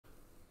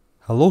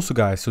Hello, so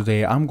guys,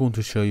 today I'm going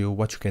to show you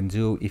what you can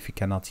do if you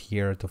cannot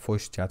hear the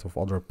voice chat of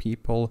other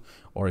people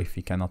or if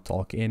you cannot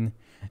talk in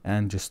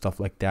and just stuff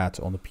like that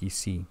on the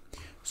PC.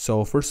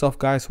 So first off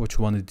guys, what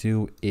you want to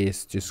do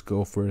is just go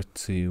over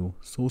to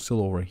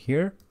social over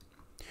here.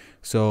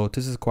 So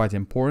this is quite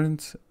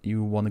important.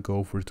 You want to go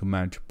over to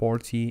manage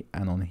party,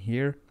 and on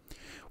here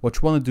what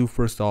you want to do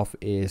first off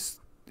is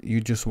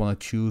you just want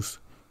to choose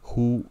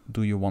who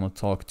do you want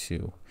to talk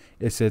to.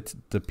 Is it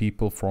the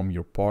people from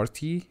your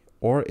party,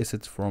 or is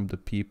it from the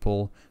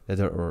people that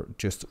are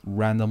just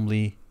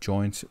randomly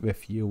joined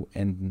with you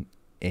in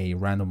a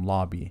random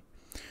lobby?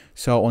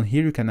 So on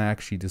here you can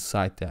actually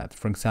decide that.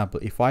 For example,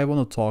 if I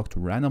want to talk to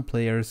random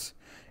players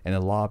in a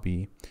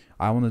lobby,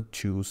 I want to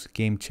choose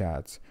game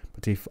chat.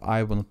 But if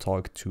I want to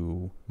talk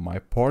to my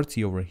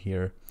party over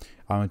here,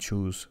 I want to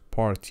choose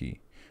party.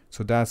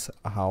 So that's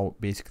how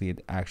basically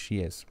it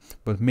actually is.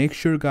 But make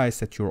sure guys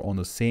that you're on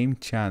the same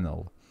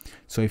channel.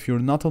 So if you're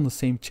not on the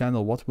same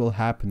channel, what will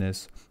happen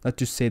is, let's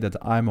just say that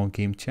I'm on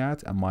game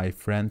chat and my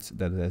friend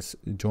that has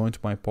joined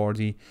my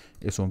party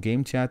is on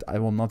game chat, I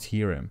will not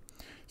hear him.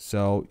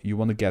 So you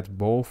want to get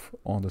both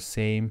on the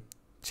same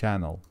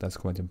channel. That's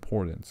quite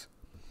important.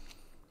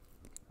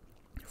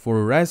 For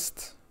the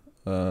rest,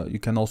 you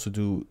can also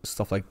do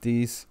stuff like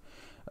this.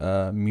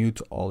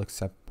 Mute all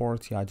except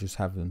party. I just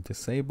have them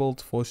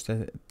disabled. Voice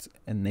chat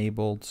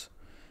enabled.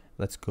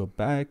 Let's go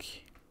back.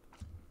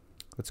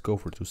 Let's go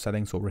for two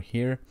settings over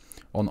here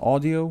on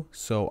audio.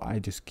 So I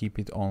just keep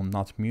it on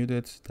not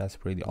muted. That's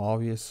pretty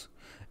obvious.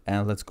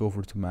 And let's go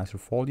over to master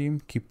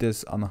volume. Keep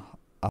this on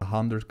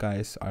 100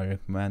 guys. I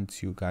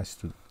recommend you guys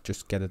to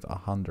just get it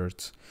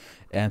 100.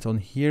 And on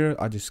here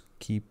I just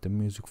keep the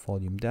music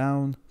volume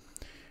down.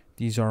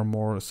 These are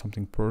more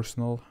something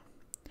personal.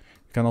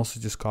 You can also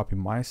just copy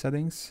my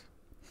settings.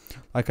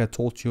 Like I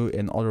told you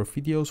in other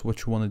videos,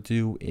 what you want to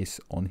do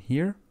is on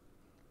here,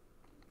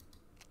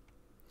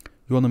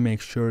 you want to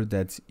make sure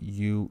that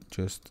you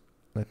just,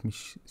 let me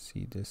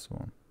see this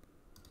one.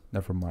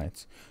 Never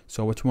mind.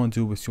 So what you want to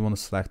do is you want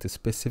to select a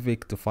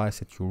specific device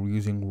that you're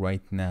using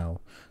right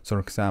now. So for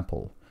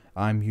example,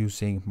 I'm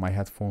using my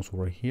headphones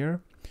over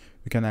here.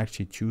 You can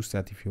actually choose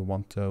that if you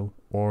want to,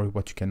 or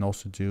what you can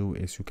also do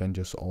is you can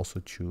just also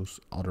choose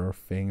other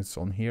things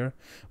on here,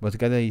 but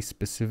get a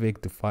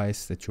specific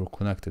device that you're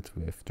connected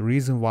with. The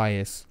reason why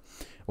is,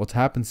 what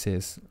happens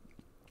is,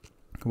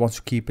 once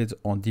you keep it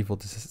on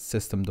default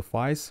system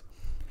device,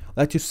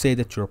 let's just say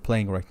that you're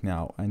playing right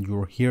now and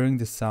you're hearing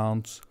the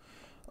sounds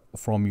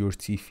from your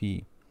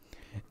TV,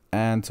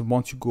 and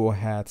once you go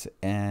ahead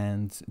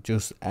and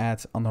just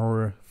add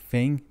another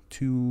thing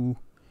to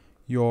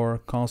your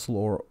console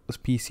or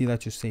PC,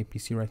 let's just say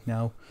PC right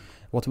now,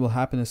 what will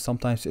happen is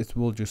sometimes it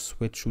will just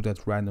switch to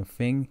that random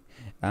thing,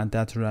 and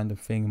that random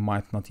thing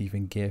might not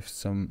even give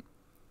some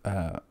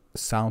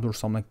sound or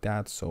something like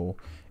that, so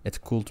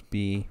it could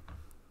be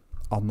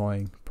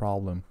annoying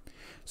problem.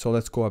 So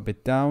let's go a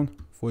bit down.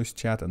 Voice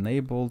chat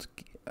enabled.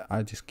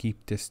 I just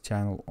keep this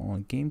channel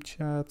on game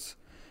chat,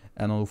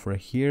 and over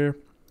here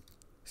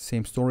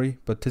same story,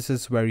 but this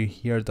is where you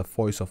hear the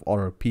voice of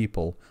other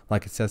people,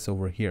 like it says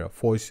over here,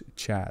 voice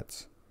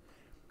chat.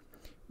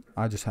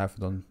 I just have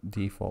it on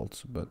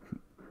default, but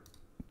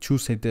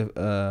choose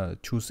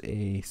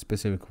a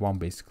specific one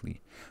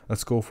basically.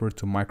 Let's go over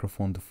to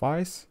microphone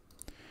device.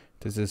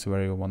 This is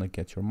where you want to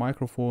get your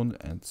microphone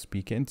and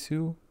speak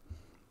into.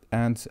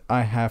 And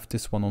I have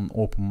this one on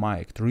open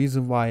mic. The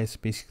reason why is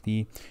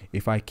basically,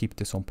 if I keep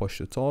this on push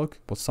to talk,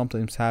 what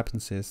sometimes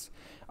happens is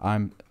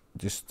I'm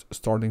just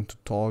starting to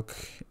talk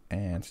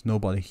and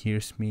nobody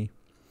hears me,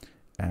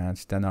 and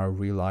then I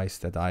realize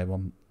that I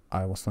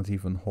was not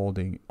even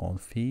holding on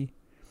fee,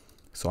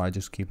 so I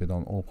just keep it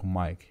on open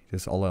mic.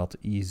 It's a lot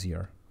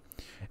easier.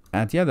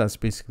 And yeah, that's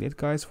basically it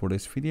guys for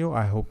this video.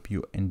 I hope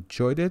you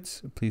enjoyed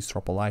it. Please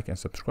drop a like and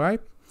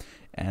subscribe,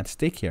 and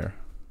take care.